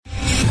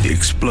The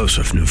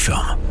explosive new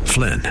film,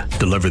 Flynn,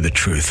 deliver the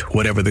truth,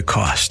 whatever the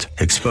cost.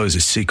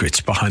 Exposes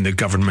secrets behind the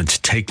government's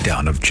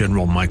takedown of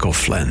General Michael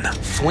Flynn.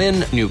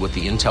 Flynn knew what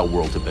the intel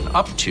world had been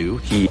up to.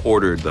 He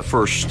ordered the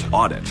first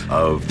audit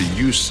of the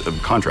use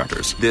of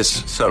contractors.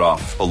 This set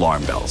off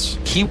alarm bells.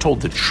 He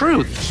told the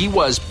truth. He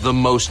was the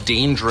most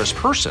dangerous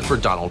person for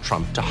Donald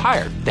Trump to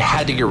hire. They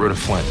had to get rid of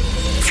Flynn.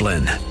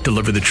 Flynn,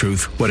 deliver the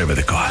truth, whatever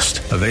the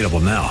cost. Available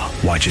now.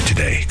 Watch it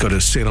today. Go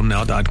to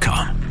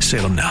salemnow.com.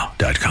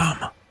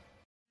 salemnow.com.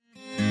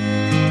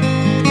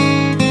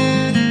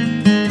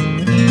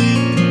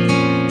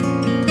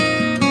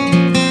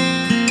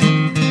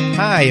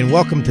 Hi, and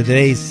welcome to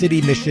today's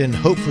City Mission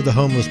Hope for the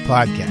Homeless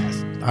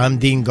podcast. I'm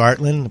Dean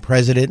Gartland, the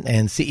President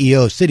and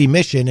CEO of City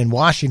Mission in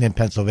Washington,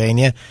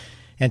 Pennsylvania.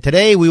 And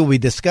today we will be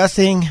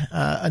discussing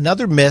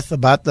another myth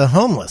about the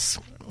homeless.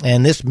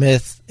 And this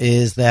myth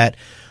is that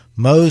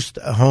most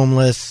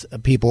homeless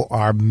people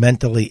are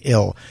mentally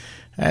ill.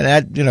 And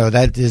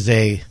that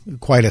is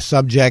quite a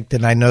subject.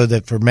 And I know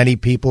that for many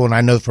people, and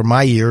I know for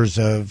my years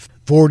of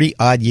 40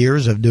 odd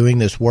years of doing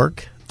this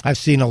work, I've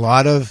seen a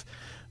lot of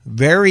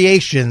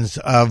variations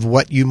of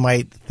what you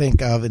might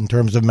think of in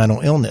terms of mental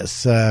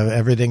illness,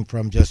 everything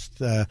from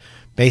just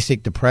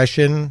basic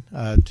depression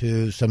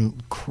to some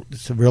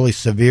really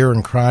severe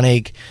and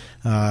chronic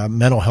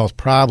mental health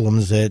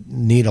problems that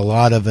need a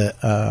lot of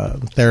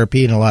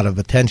therapy and a lot of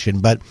attention.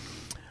 But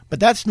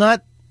that's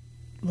not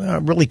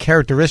really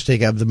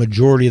characteristic of the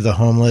majority of the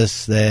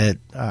homeless that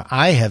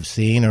I have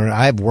seen or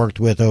I've worked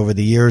with over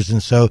the years.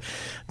 And so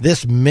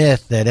this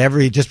myth that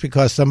just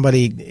because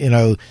somebody,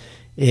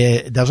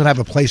 it doesn't have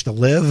a place to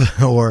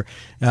live or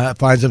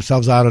finds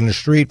themselves out on the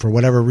street for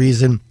whatever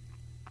reason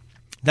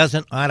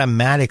doesn't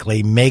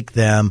automatically make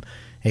them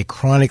a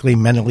chronically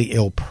mentally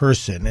ill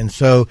person. And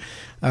so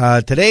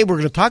today we're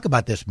going to talk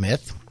about this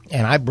myth.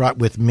 And I brought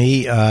with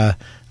me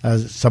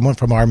someone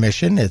from our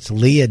mission. It's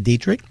Leah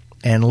Dietrich.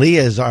 And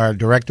Leah is our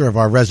director of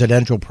our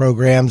residential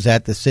programs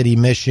at the City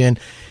Mission.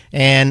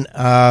 And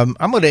I'm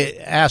going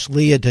to ask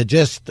Leah to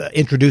just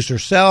introduce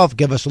herself,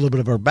 give us a little bit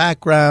of her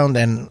background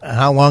and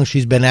how long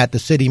she's been at the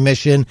City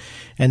Mission.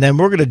 And then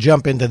we're going to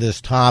jump into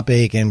this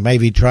topic and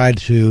maybe try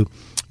to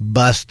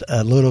bust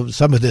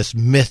some of this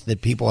myth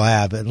that people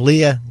have. And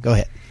Leah, go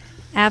ahead.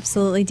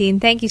 Absolutely, Dean.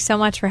 Thank you so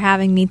much for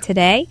having me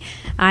today.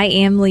 I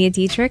am Leah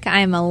Dietrich. I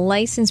am a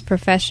licensed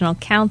professional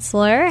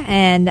counselor,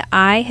 and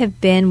I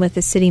have been with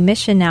the City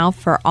Mission now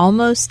for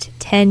almost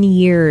 10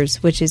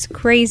 years, which is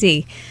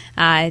crazy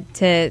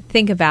to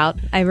think about.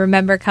 I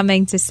remember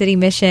coming to City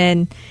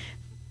Mission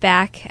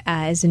back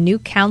as a new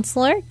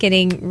counselor,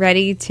 getting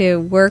ready to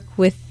work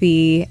with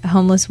the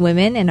homeless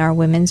women in our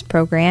women's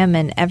program,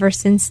 and ever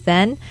since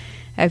then,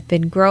 I've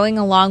been growing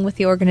along with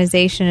the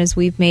organization as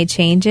we've made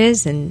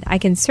changes, and I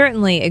can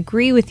certainly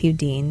agree with you,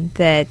 Dean,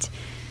 that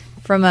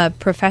from a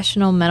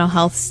professional mental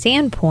health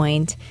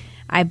standpoint,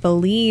 I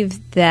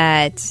believe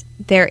that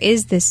there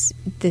is this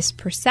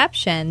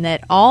perception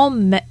that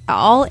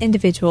all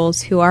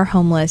individuals who are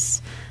homeless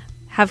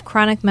have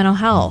chronic mental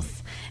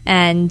health,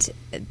 and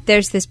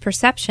there's this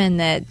perception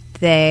that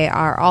they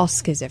are all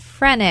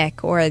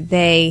schizophrenic or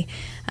they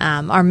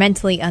are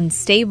mentally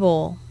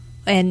unstable.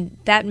 And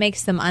that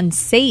makes them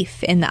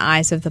unsafe in the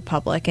eyes of the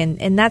public.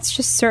 And that's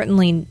just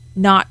certainly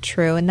not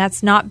true. And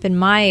that's not been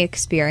my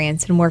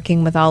experience in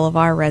working with all of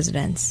our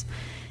residents.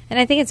 And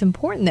I think it's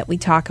important that we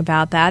talk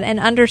about that and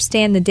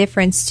understand the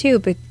difference,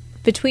 too,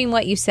 between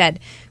what you said,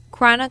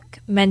 chronic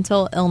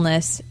mental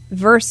illness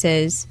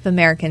versus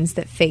Americans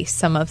that face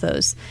some of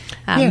those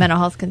mental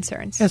health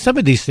concerns. And some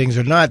of these things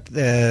are not,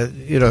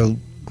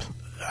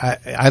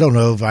 I don't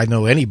know if I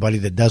know anybody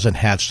that doesn't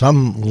have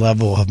some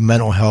level of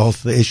mental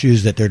health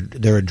issues that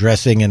they're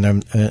addressing in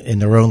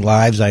their own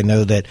lives. I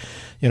know that,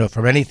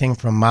 from anything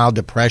from mild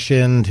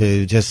depression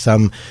to just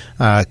some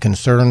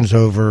concerns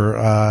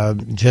over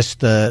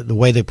just the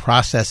way they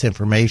process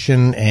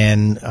information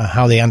and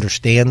how they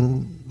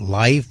understand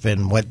life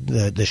and what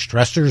the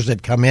stressors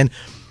that come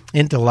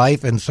into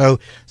life. And so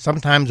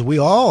sometimes we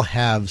all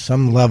have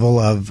some level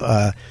of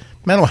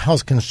mental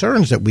health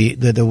concerns that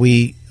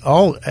we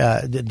all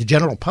the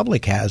general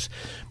public has.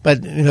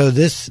 But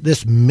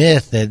this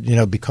myth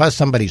that because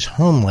somebody's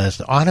homeless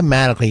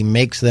automatically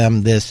makes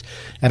them this,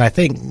 and I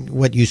think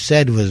what you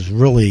said was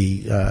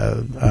really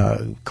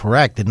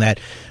correct in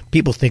that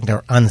people think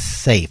they're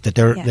unsafe,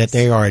 that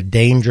they are a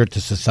danger to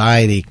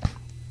society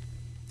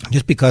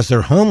just because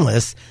they're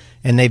homeless,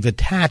 and they've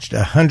attached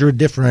 100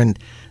 different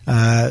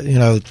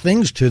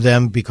things to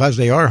them because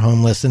they are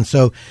homeless. And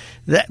so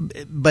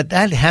but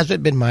that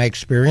hasn't been my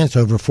experience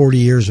over 40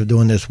 years of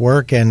doing this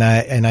work. And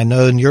I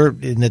know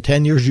in the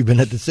 10 years you've been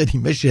at the City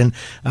Mission,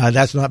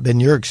 that's not been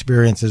your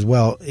experience as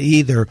well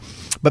either.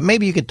 But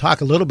maybe you could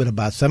talk a little bit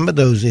about some of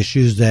those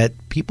issues that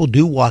people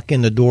do walk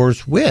in the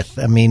doors with.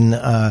 I mean,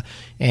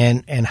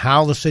 and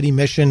how the City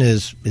Mission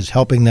is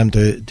helping them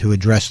to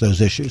address those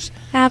issues.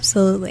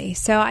 Absolutely.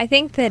 So I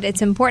think that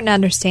it's important to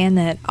understand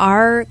that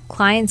our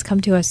clients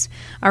come to us,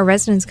 our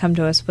residents come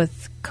to us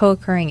with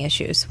co-occurring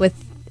issues,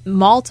 with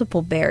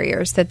multiple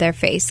barriers that they're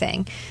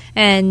facing.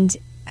 And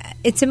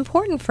it's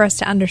important for us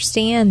to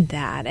understand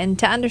that and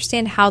to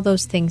understand how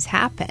those things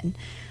happen.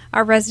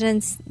 Our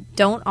residents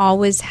don't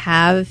always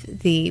have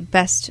the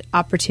best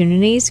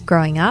opportunities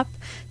growing up.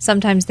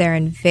 Sometimes they're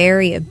in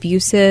very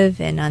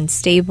abusive and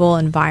unstable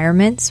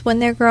environments when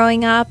they're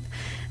growing up,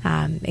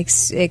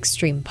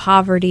 extreme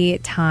poverty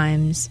at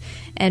times.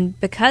 And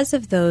because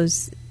of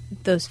those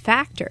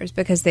factors,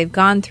 because they've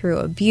gone through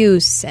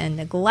abuse and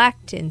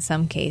neglect in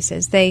some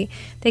cases, they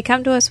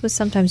come to us with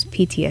sometimes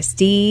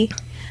PTSD.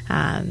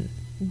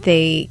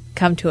 They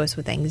come to us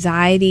with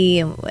anxiety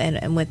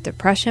and with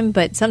depression,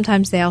 but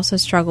sometimes they also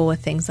struggle with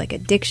things like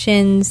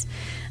addictions.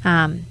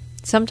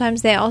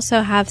 Sometimes they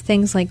also have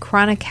things like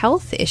chronic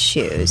health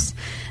issues,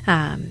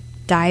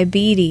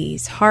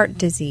 diabetes, heart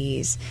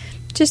disease,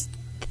 just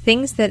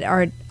things that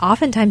are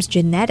oftentimes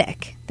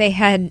genetic. They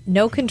had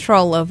no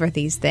control over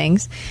these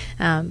things,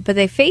 but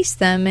they face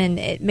them, and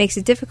it makes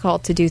it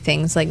difficult to do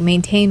things like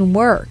maintain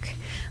work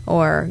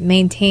or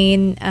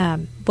maintain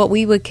what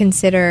we would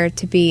consider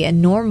to be a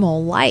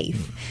normal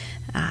life.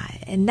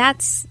 And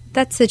that's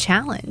the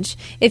challenge.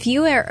 If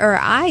you or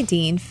I,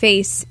 Dean,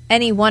 face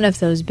any one of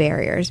those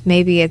barriers,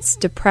 maybe it's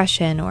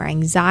depression or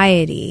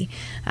anxiety,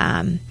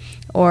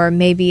 or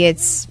maybe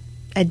it's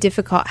a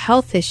difficult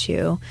health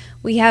issue,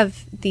 we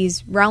have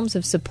these realms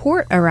of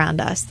support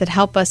around us that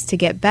help us to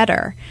get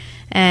better.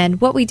 And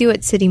what we do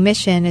at City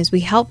Mission is we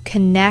help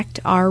connect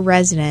our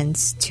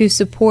residents to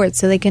support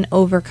so they can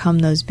overcome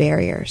those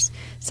barriers.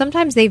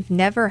 Sometimes they've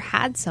never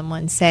had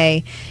someone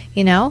say,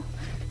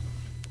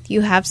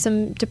 you have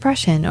some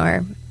depression,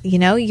 or,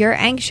 you're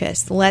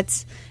anxious.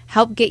 Let's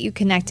help get you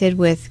connected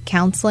with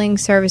counseling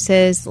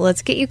services.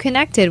 Let's get you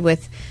connected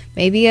with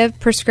maybe a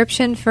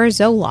prescription for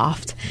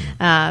Zoloft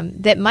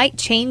that might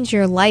change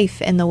your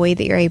life and the way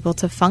that you're able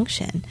to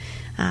function.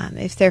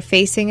 If they're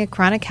facing a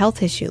chronic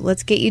health issue,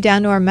 let's get you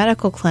down to our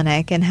medical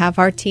clinic and have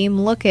our team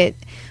look at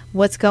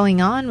what's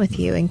going on with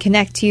you and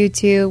connect you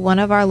to one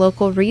of our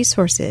local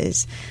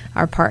resources,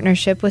 our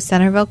partnership with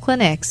Centerville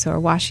Clinics or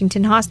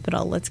Washington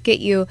Hospital. Let's get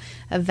you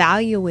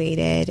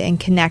evaluated and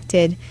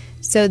connected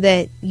so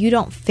that you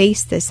don't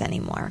face this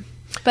anymore.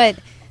 But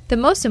the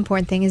most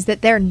important thing is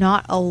that they're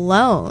not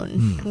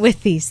alone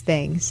with these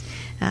things.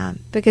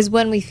 Because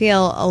when we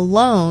feel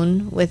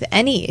alone with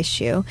any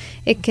issue,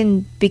 it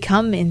can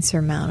become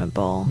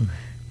insurmountable.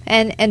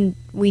 And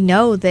we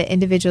know that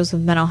individuals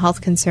with mental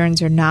health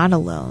concerns are not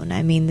alone.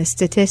 I mean, the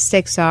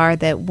statistics are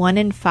that 1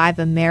 in 5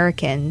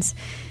 Americans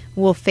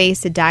will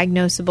face a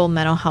diagnosable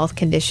mental health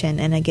condition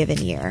in a given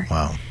year.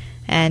 Wow.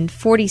 And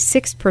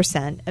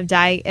 46%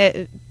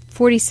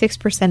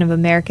 of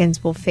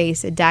Americans will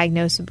face a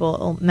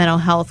diagnosable mental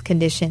health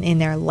condition in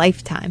their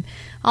lifetime.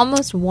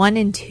 Almost 1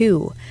 in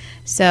 2.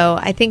 So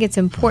I think it's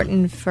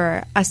important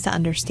for us to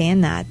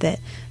understand that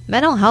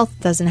mental health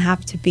doesn't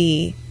have to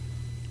be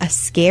a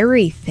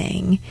scary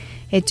thing.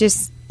 It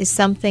just is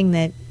something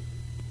that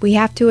we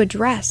have to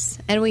address,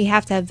 and we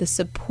have to have the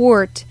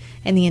support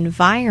and the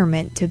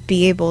environment to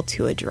be able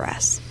to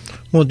address.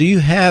 Well, do you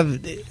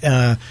have,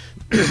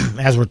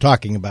 as we're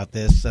talking about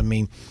this,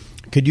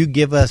 could you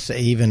give us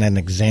even an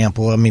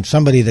example?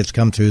 Somebody that's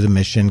come through the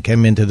mission,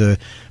 came into the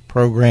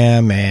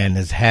program and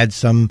has had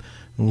some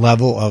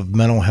level of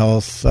mental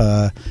health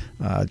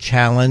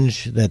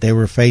challenge that they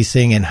were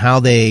facing, and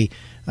how the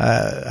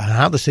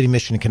City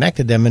Mission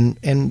connected them,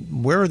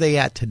 and where are they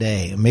at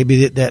today?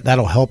 Maybe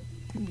that'll help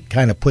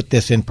kind of put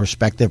this in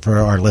perspective for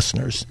our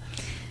listeners.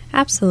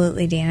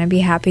 Absolutely, Dan. I'd be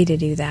happy to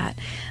do that.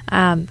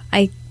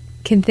 I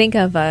can think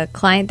of a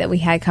client that we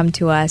had come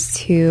to us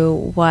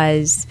who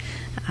was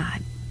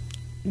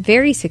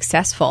very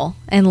successful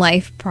in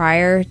life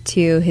prior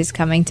to his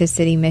coming to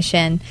City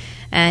Mission,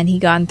 and he'd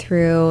gone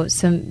through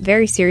some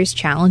very serious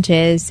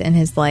challenges in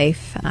his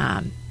life,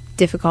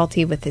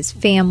 difficulty with his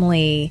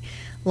family,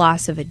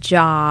 loss of a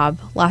job,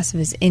 loss of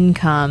his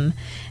income,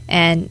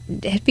 and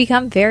had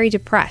become very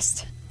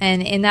depressed.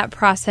 And in that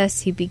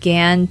process, he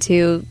began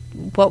to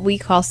what we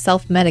call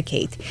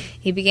self-medicate.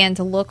 He began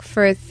to look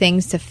for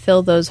things to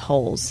fill those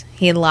holes.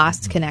 He had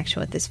lost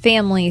connection with his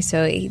family,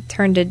 so he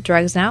turned to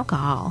drugs and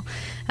alcohol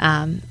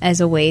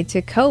as a way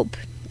to cope,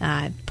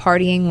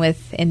 partying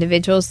with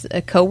individuals,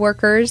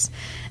 coworkers,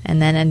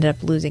 and then ended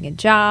up losing a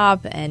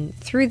job. And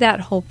through that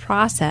whole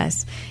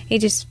process, he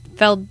just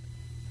fell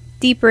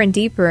deeper and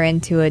deeper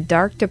into a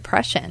dark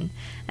depression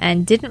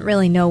and didn't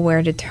really know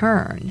where to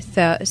turn.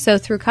 So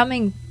through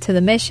coming to the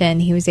mission,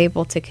 he was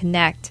able to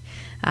connect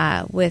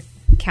with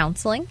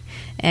counseling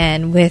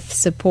and with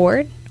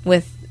support,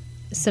 with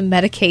some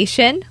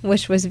medication,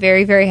 which was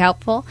very, very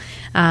helpful,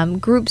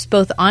 groups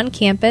both on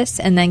campus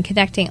and then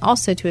connecting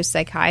also to a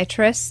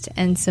psychiatrist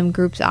and some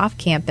groups off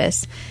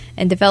campus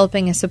and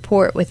developing a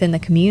support within the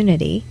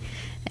community,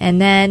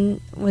 and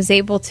then was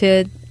able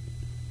to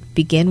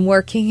begin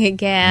working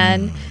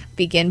again,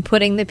 begin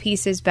putting the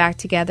pieces back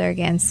together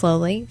again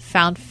slowly,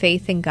 found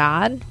faith in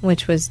God,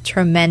 which was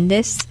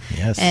tremendous,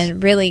 yes,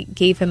 and really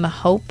gave him a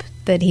hope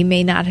that he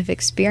may not have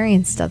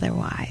experienced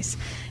otherwise.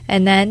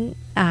 And then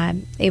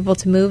able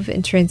to move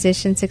and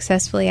transition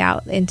successfully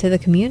out into the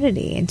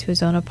community, into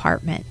his own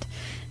apartment.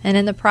 and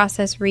in the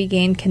process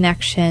regain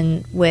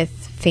connection with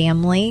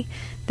family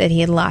that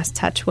he had lost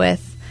touch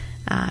with.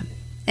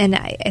 And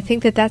I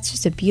think that that's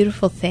just a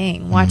beautiful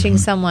thing. Watching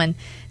someone,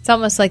 it's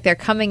almost like they're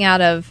coming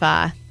out of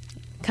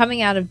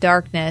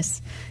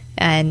darkness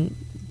and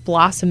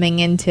blossoming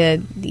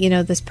into,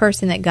 this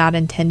person that God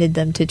intended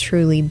them to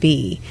truly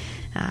be.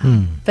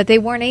 But they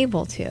weren't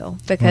able to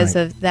because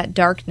of that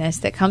darkness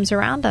that comes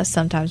around us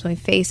sometimes when we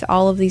face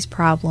all of these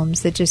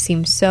problems that just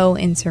seem so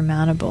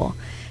insurmountable.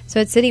 So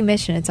at City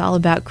Mission, it's all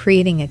about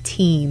creating a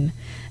team.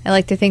 I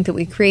like to think that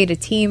we create a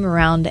team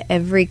around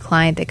every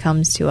client that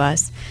comes to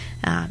us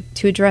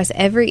to address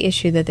every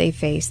issue that they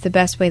face the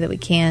best way that we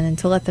can, and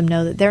to let them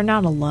know that they're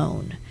not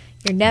alone.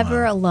 You're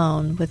never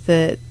alone with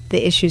the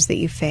issues that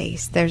you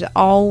face. There's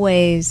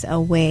always a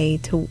way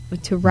to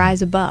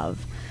rise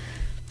above.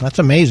 That's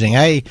amazing.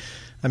 I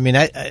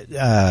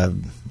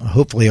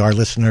hopefully our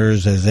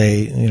listeners, as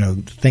they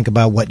think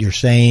about what you're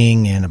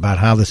saying and about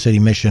how the City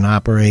Mission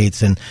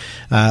operates, and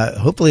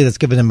hopefully that's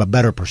given them a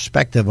better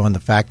perspective on the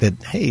fact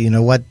that, hey, you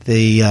know what,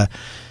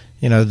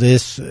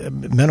 this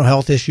mental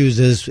health issues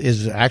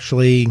is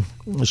actually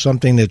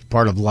something that's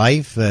part of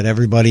life that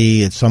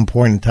everybody at some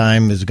point in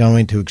time is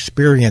going to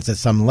experience at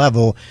some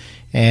level,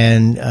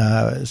 and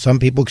some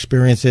people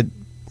experience it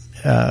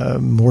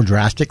more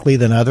drastically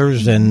than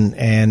others,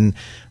 and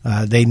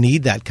they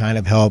need that kind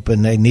of help,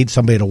 and they need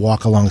somebody to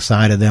walk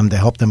alongside of them to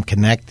help them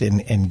connect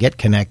and get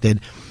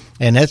connected.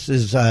 And this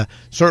is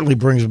certainly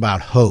brings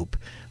about hope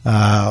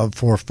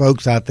for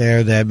folks out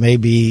there that may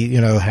be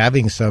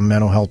having some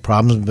mental health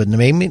problems, but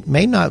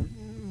may not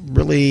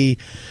really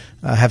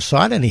have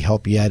sought any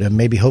help yet, and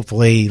maybe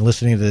hopefully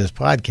listening to this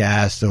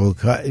podcast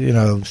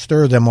will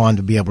stir them on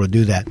to be able to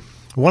do that.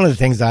 One of the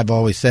things I've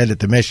always said at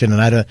the Mission,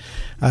 and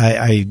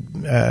I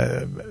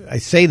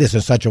say this in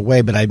such a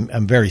way, but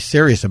I'm very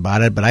serious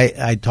about it, but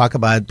I talk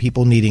about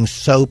people needing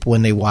soap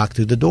when they walk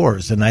through the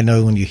doors. And I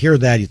know when you hear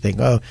that, you think,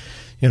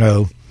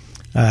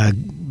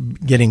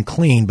 getting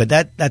clean, but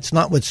that's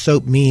not what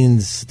soap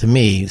means to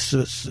me.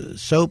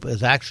 Soap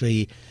is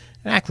actually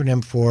an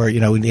acronym for,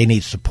 they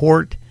need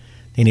support,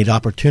 they need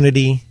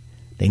opportunity,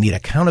 they need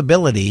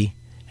accountability,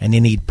 and they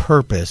need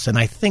purpose. And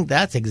I think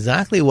that's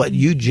exactly what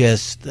you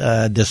just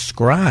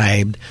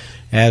described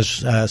as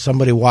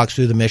somebody walks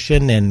through the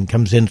Mission and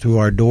comes in through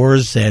our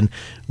doors, and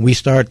we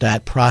start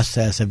that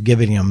process of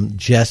giving them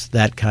just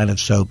that kind of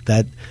soap,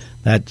 that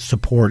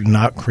support, and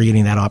not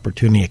creating that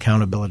opportunity,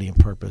 accountability, and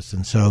purpose.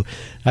 And so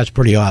that's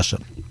pretty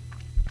awesome.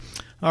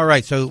 All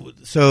right, so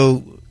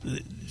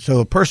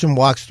a person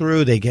walks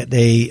through,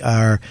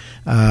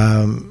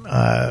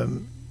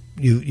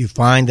 You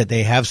find that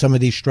they have some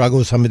of these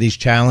struggles, some of these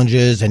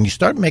challenges, and you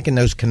start making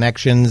those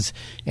connections.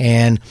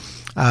 And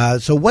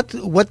so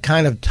what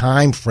kind of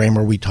time frame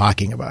are we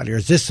talking about here?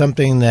 Is this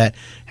something that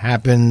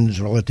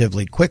happens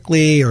relatively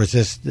quickly, or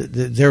is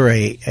there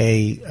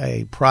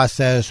a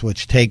process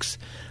which takes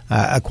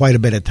quite a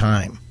bit of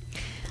time?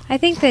 I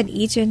think that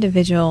each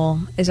individual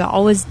is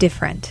always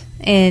different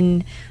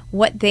in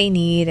what they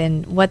need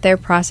and what their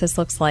process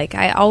looks like.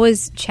 I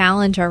always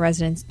challenge our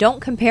residents,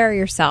 don't compare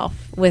yourself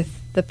with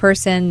the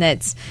person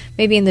that's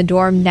maybe in the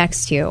dorm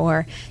next to you,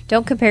 or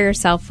don't compare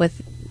yourself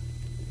with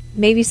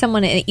maybe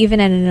someone even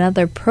in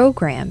another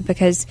program,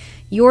 because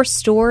your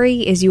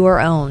story is your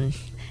own,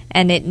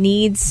 and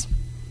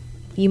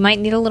you might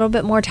need a little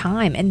bit more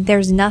time, and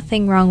there's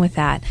nothing wrong with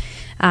that.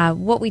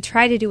 What we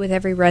try to do with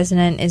every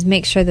resident is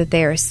make sure that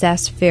they are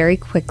assessed very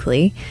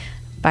quickly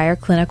by our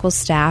clinical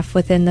staff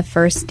within the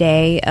first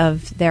day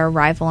of their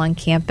arrival on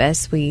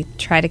campus. We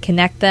try to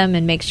connect them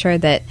and make sure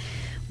that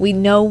we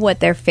know what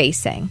they're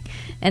facing.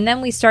 And then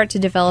we start to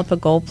develop a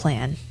goal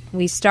plan.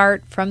 We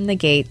start from the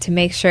gate to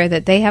make sure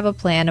that they have a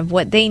plan of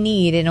what they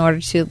need in order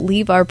to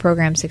leave our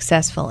program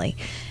successfully.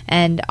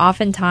 And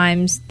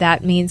oftentimes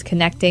that means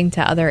connecting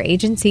to other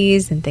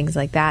agencies and things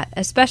like that,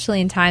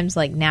 especially in times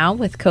like now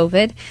with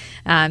COVID.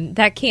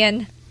 That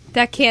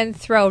can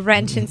throw a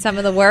wrench in some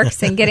of the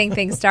works and getting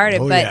things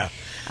started.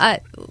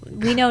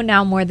 We know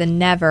now more than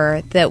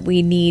never that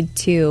we need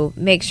to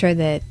make sure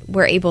that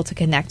we're able to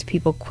connect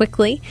people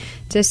quickly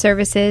to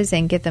services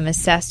and get them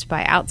assessed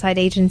by outside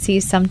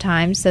agencies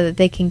sometimes, so that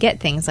they can get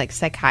things like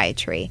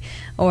psychiatry,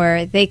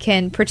 or they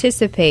can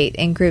participate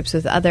in groups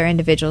with other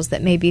individuals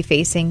that may be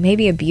facing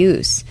maybe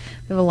abuse.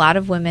 We have a lot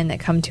of women that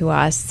come to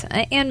us,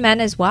 and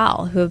men as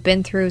well, who have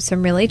been through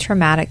some really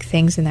traumatic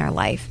things in their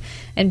life.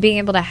 And being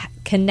able to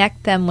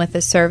connect them with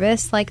a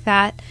service like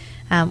that,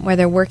 where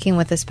they're working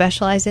with a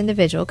specialized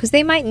individual, because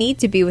they might need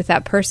to be with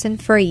that person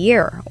for a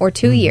year or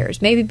 2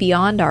 years, maybe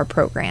beyond our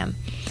program.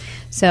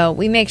 So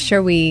we make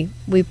sure we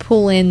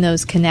pull in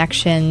those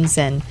connections,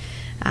 and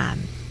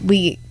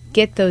we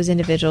get those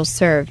individuals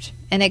served.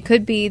 And it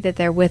could be that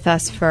they're with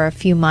us for a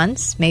few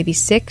months, maybe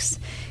 6.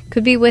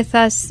 Could be with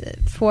us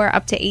for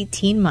up to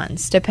 18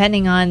 months,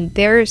 depending on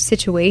their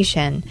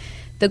situation.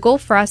 The goal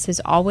for us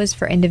is always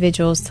for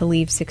individuals to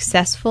leave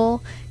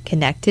successful,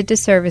 connected to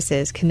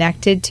services,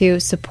 connected to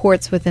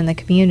supports within the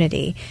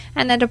community,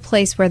 and at a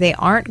place where they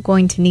aren't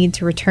going to need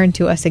to return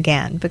to us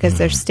again because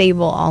they're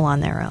stable all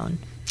on their own.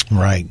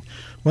 Right.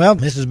 Well,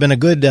 this has been a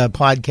good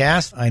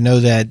podcast. I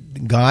know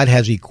that God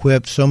has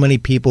equipped so many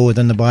people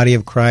within the body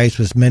of Christ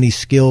with many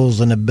skills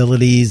and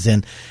abilities,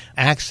 and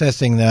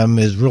accessing them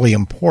is really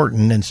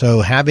important. And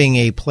so having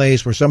a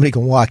place where somebody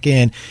can walk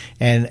in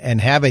and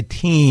have a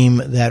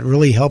team that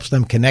really helps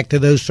them connect to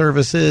those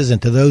services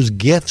and to those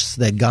gifts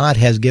that God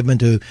has given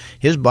to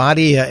his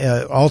body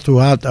all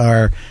throughout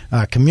our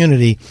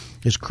community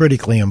is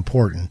critically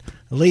important.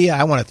 Leah,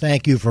 I want to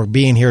thank you for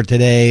being here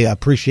today. I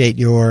appreciate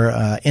your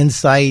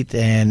insight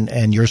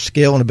and your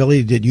skill and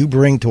ability that you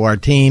bring to our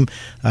team.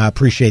 I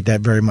appreciate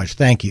that very much.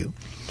 Thank you.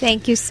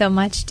 Thank you so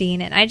much,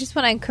 Dean. And I just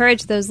want to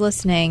encourage those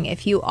listening,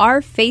 if you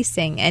are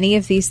facing any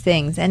of these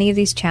things, any of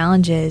these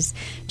challenges,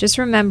 just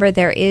remember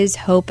there is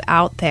hope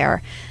out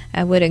there.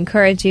 I would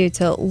encourage you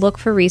to look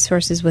for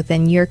resources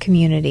within your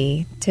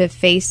community to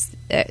face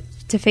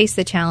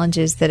the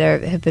challenges that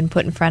have been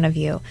put in front of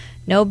you.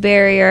 No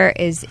barrier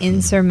is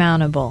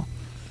insurmountable.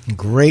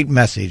 Great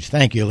message.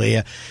 Thank you,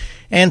 Leah.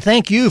 And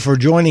thank you for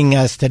joining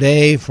us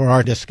today for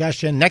our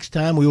discussion. Next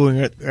time, we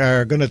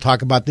are going to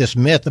talk about this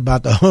myth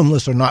about the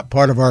homeless are not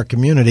part of our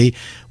community,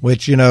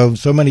 which,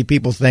 so many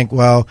people think,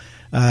 well,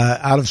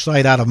 out of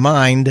sight, out of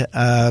mind,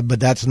 but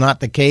that's not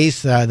the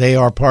case. They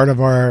are part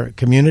of our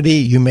community.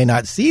 You may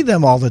not see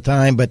them all the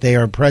time, but they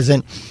are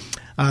present.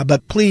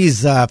 But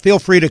please feel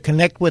free to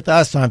connect with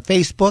us on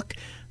Facebook,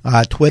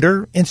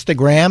 Twitter,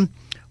 Instagram,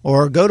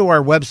 or go to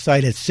our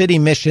website at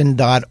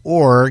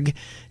citymission.org,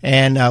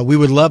 and we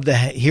would love to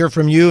hear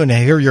from you and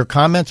hear your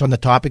comments on the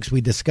topics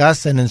we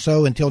discuss. And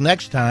so until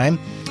next time,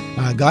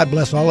 God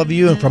bless all of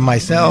you, and from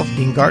myself,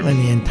 Dean Gartland,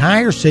 and the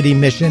entire City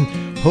Mission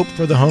Hope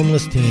for the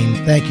Homeless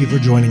team, thank you for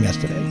joining us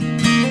today.